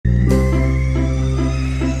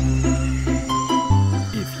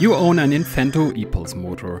You own an Infento E-PULSE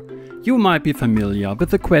motor. You might be familiar with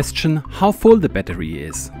the question how full the battery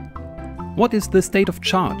is. What is the state of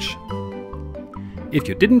charge? If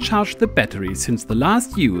you didn't charge the battery since the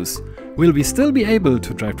last use, will we still be able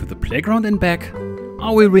to drive to the playground and back?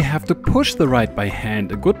 Or will we have to push the ride by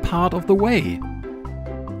hand a good part of the way?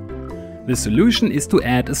 The solution is to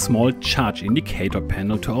add a small charge indicator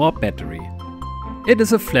panel to our battery. It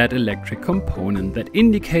is a flat electric component that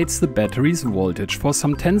indicates the battery's voltage for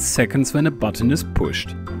some 10 seconds when a button is pushed.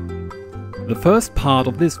 The first part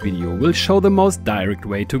of this video will show the most direct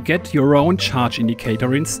way to get your own charge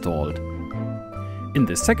indicator installed. In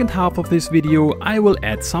the second half of this video I will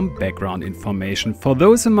add some background information for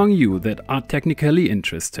those among you that are technically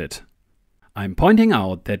interested. I'm pointing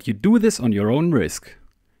out that you do this on your own risk.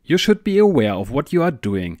 You should be aware of what you are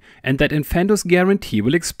doing and that Infento's guarantee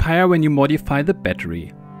will expire when you modify the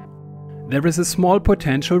battery. There is a small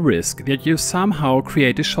potential risk that you somehow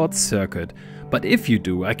create a short circuit, but if you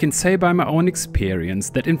do, I can say by my own experience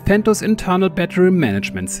that Infento's internal battery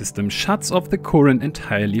management system shuts off the current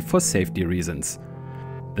entirely for safety reasons.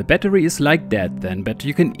 The battery is like that then, but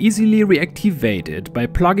you can easily reactivate it by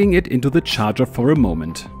plugging it into the charger for a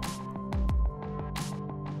moment.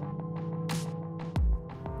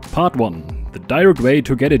 Part 1. The direct way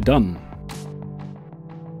to get it done.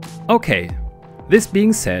 Okay, this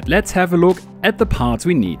being said, let's have a look at the parts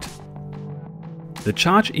we need. The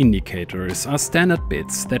charge indicators are standard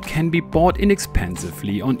bits that can be bought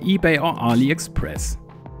inexpensively on eBay or AliExpress.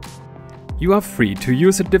 You are free to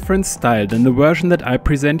use a different style than the version that I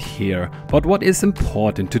present here, but what is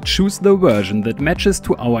important to choose the version that matches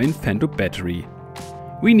to our Infento battery.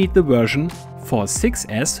 We need the version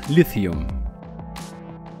 46S Lithium.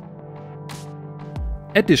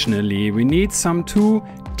 Additionally, we need some two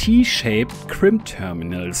T-shaped crimp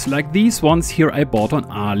terminals, like these ones here I bought on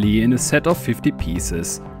Ali in a set of 50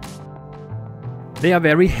 pieces. They are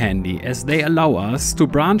very handy as they allow us to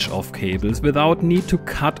branch off cables without need to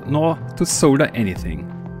cut nor to solder anything.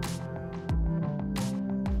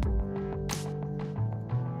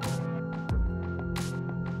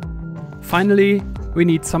 Finally, we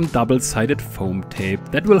need some double-sided foam tape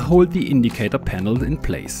that will hold the indicator panel in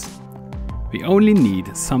place. We only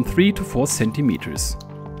need some 3 to 4 centimeters.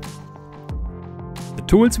 The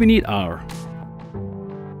tools we need are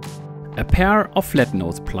a pair of flat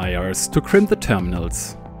nose pliers to crimp the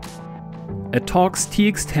terminals, a Torx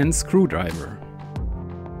T-Extend screwdriver,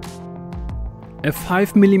 a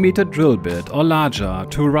 5mm drill bit or larger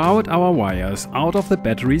to route our wires out of the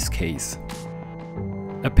battery's case,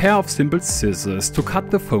 a pair of simple scissors to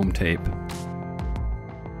cut the foam tape,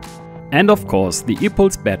 and of course the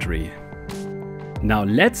E-PULSE battery. Now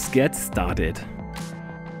let's get started.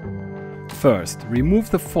 First,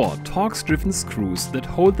 remove the 4 Torx-driven screws that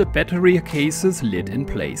hold the battery case's lid in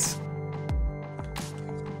place.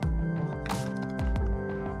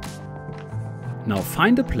 Now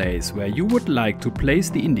find a place where you would like to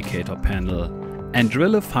place the indicator panel and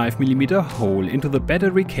drill a 5mm hole into the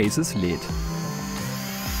battery case's lid.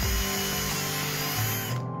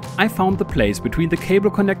 I found the place between the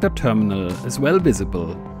cable connector terminal as well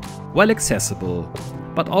visible, well accessible,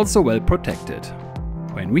 but also well protected.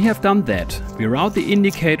 When we have done that, we route the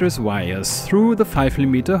indicator's wires through the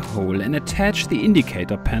 5mm hole and attach the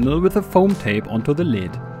indicator panel with the foam tape onto the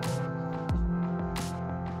lid.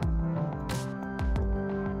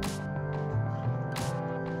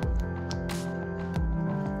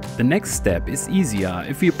 The next step is easier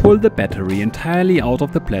if we pull the battery entirely out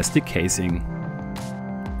of the plastic casing.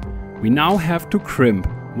 We now have to crimp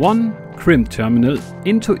one crimp terminal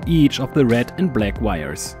into each of the red and black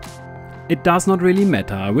wires. It does not really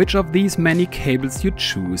matter which of these many cables you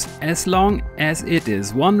choose as long as it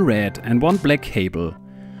is one red and one black cable,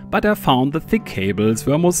 but I found the thick cables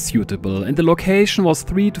were most suitable and the location was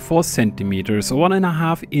 3 to 4 centimeters or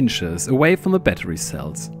 1.5 inches away from the battery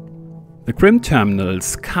cells. The crimp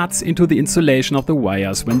terminals cuts into the insulation of the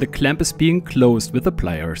wires when the clamp is being closed with the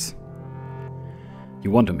pliers.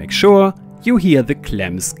 You want to make sure you hear the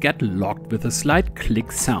clamps get locked with a slight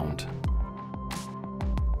click sound.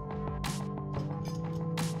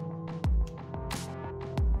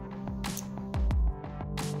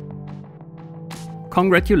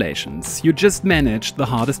 Congratulations, you just managed the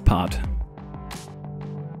hardest part.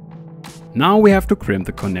 Now we have to crimp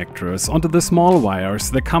the connectors onto the small wires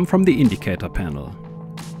that come from the indicator panel.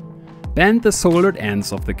 Bend the soldered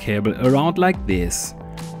ends of the cable around like this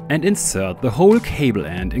and insert the whole cable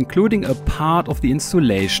end, including a part of the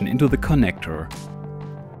insulation, into the connector.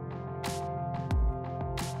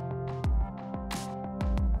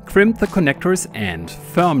 Crimp the connector's end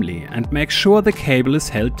firmly and make sure the cable is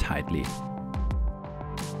held tightly.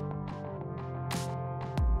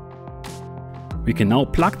 We can now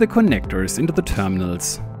plug the connectors into the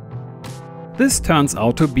terminals. This turns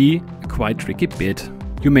out to be a quite tricky bit.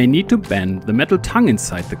 You may need to bend the metal tongue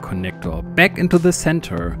inside the connector back into the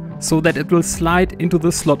center so that it will slide into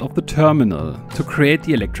the slot of the terminal to create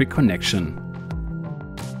the electric connection.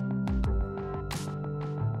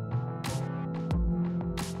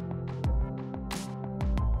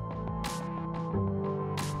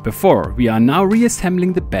 Before we are now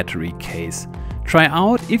reassembling the battery case, try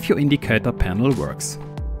out if your indicator panel works.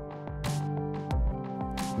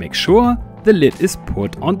 Make sure the lid is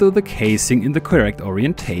put onto the casing in the correct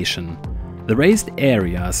orientation. The raised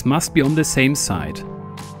areas must be on the same side.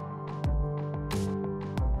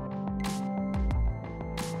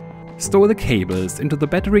 Store the cables into the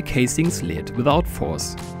battery casing's lid without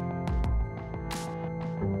force.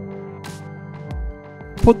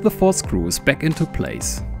 Put the 4 screws back into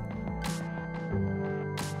place.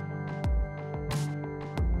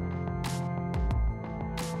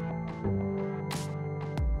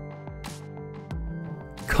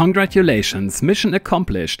 Congratulations, mission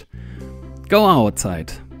accomplished! Go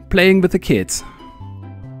outside, playing with the kids.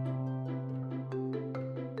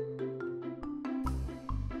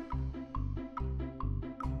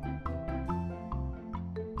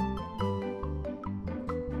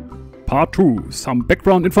 Part 2. Some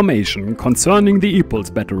background information concerning the E-PULSE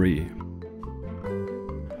battery.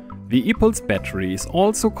 The E-PULSE battery is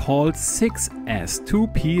also called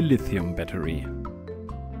 6S2P lithium battery.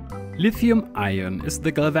 Lithium-ion is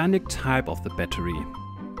the galvanic type of the battery.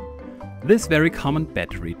 This very common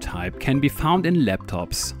battery type can be found in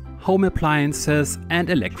laptops, home appliances and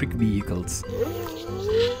electric vehicles.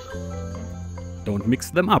 Don't mix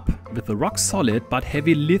them up with the rock-solid but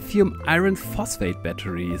heavy lithium iron phosphate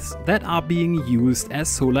batteries that are being used as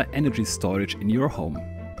solar energy storage in your home.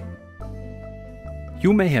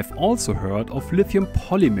 You may have also heard of lithium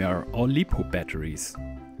polymer or LiPo batteries.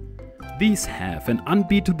 These have an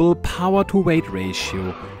unbeatable power-to-weight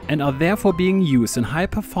ratio and are therefore being used in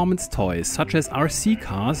high-performance toys such as RC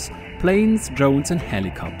cars, planes, drones and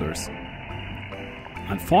helicopters.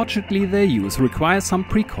 Unfortunately, their use requires some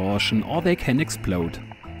precaution or they can explode.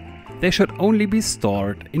 They should only be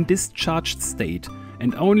stored in discharged state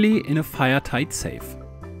and only in a fire-tight safe.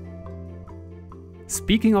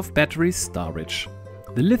 Speaking of battery storage,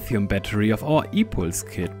 the lithium battery of our E-PULSE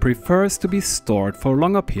kit prefers to be stored for a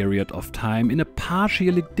longer period of time in a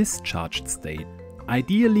partially discharged state,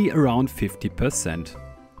 ideally around 50%.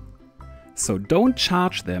 So don't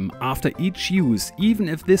charge them after each use, even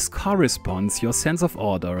if this corresponds your sense of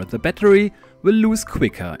order. The battery will lose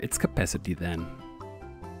quicker its capacity then.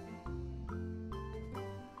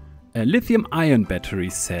 A lithium-ion battery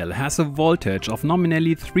cell has a voltage of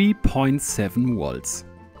nominally 3.7 volts.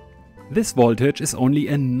 This voltage is only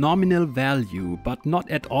a nominal value, but not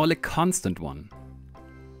at all a constant one.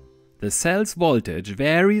 The cell's voltage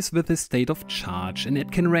varies with the state of charge and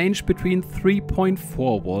it can range between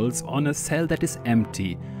 3.4 volts on a cell that is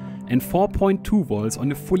empty and 4.2 volts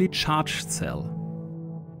on a fully charged cell.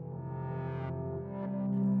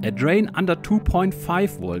 A drain under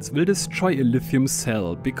 2.5 volts will destroy a lithium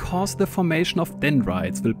cell because the formation of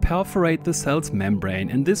dendrites will perforate the cell's membrane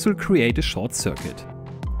and this will create a short circuit.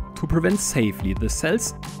 To prevent safely the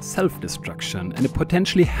cell's self-destruction and a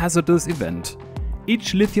potentially hazardous event,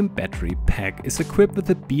 each lithium battery pack is equipped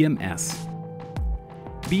with a BMS.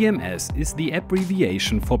 BMS is the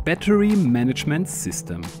abbreviation for Battery Management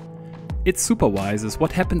System. It supervises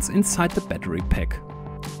what happens inside the battery pack.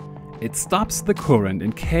 It stops the current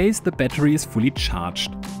in case the battery is fully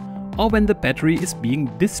charged, or when the battery is being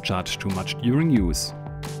discharged too much during use,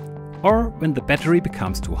 or when the battery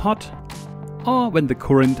becomes too hot, or when the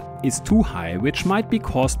current is too high, which might be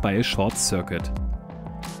caused by a short circuit.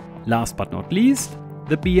 Last but not least,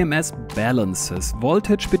 the BMS balances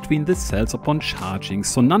voltage between the cells upon charging,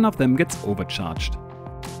 so none of them gets overcharged.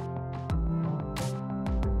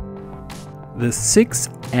 The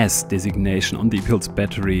 6S designation on the E-PULSE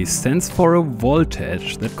battery stands for a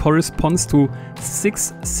voltage that corresponds to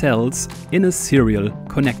 6 cells in a serial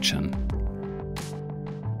connection.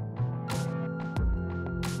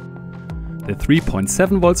 The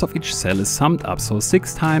 3.7 volts of each cell is summed up, so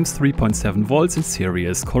 6 times 3.7 volts in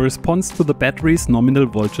series corresponds to the battery's nominal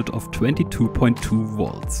voltage of 22.2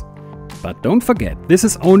 volts. But don't forget, this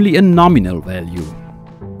is only a nominal value.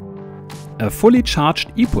 A fully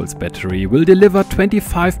charged E-PULSE battery will deliver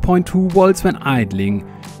 25.2 volts when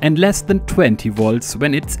idling and less than 20 volts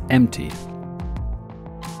when it's empty.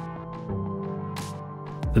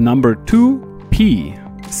 The number 2P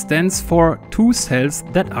stands for 2 cells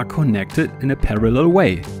that are connected in a parallel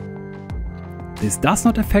way. This does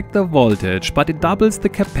not affect the voltage, but it doubles the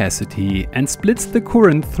capacity and splits the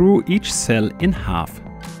current through each cell in half.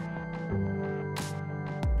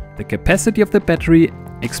 The capacity of the battery,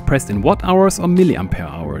 expressed in watt-hours or milliampere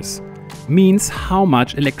hours, means how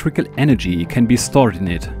much electrical energy can be stored in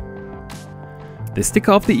it. The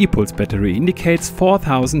sticker of the E-PULSE battery indicates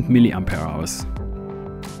 4000 milliampere hours.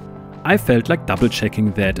 I felt like double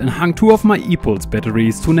checking that and hung 2 of my E-PULSE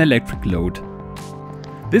batteries to an electric load.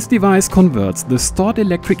 This device converts the stored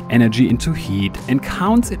electric energy into heat and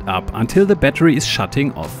counts it up until the battery is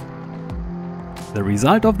shutting off. The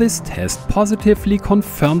result of this test positively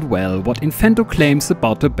confirmed well what Infento claims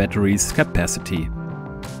about the battery's capacity.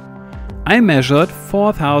 I measured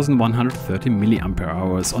 4130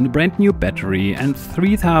 mAh on a brand new battery and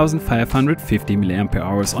 3550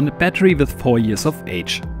 mAh on a battery with 4 years of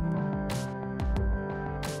age.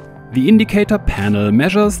 The indicator panel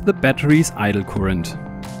measures the battery's idle current.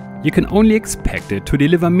 You can only expect it to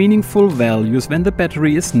deliver meaningful values when the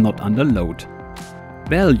battery is not under load.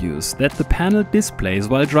 Values that the panel displays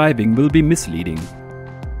while driving will be misleading.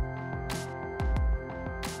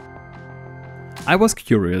 I was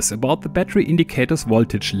curious about the battery indicator's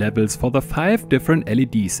voltage levels for the 5 different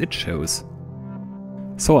LEDs it shows.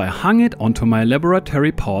 So I hung it onto my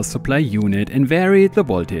laboratory power supply unit and varied the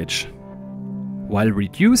voltage. While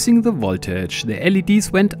reducing the voltage, the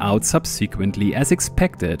LEDs went out subsequently as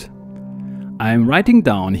expected. I am writing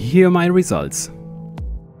down here my results.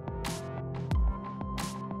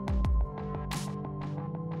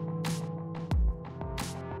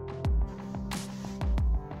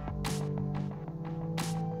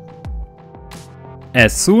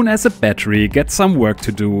 As soon as a battery gets some work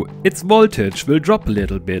to do, its voltage will drop a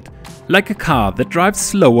little bit, like a car that drives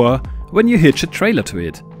slower when you hitch a trailer to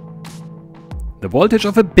it. The voltage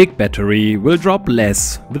of a big battery will drop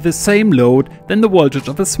less with the same load than the voltage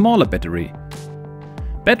of a smaller battery.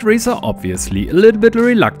 Batteries are obviously a little bit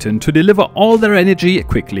reluctant to deliver all their energy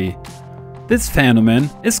quickly. This phenomenon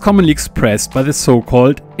is commonly expressed by the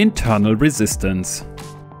so-called internal resistance.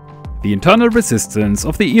 The internal resistance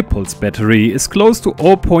of the E-PULSE battery is close to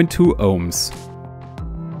 0.2 ohms.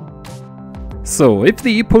 So if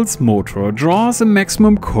the E-PULSE motor draws a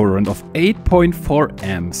maximum current of 8.4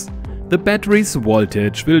 amps, the battery's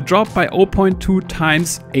voltage will drop by 0.2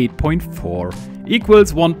 times 8.4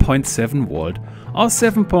 equals 1.7 volt, or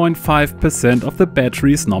 7.5% of the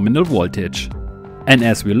battery's nominal voltage. And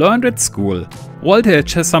as we learned at school,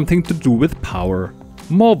 voltage has something to do with power.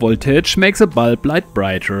 More voltage makes a bulb light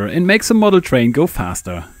brighter and makes a model train go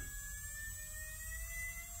faster.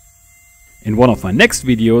 In one of my next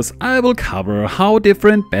videos I will cover how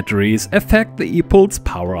different batteries affect the E-PULSE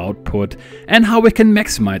power output and how we can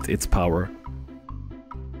maximize its power.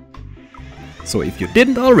 So if you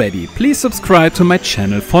didn't already, please subscribe to my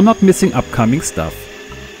channel for not missing upcoming stuff.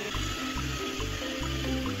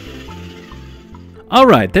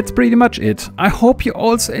 Alright, that's pretty much it. I hope you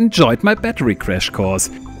also enjoyed my battery crash course.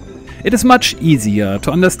 It is much easier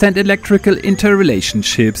to understand electrical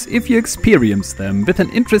interrelationships if you experience them with an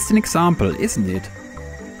interesting example, isn't it?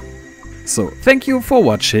 So, thank you for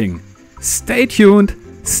watching. Stay tuned,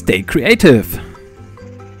 stay creative!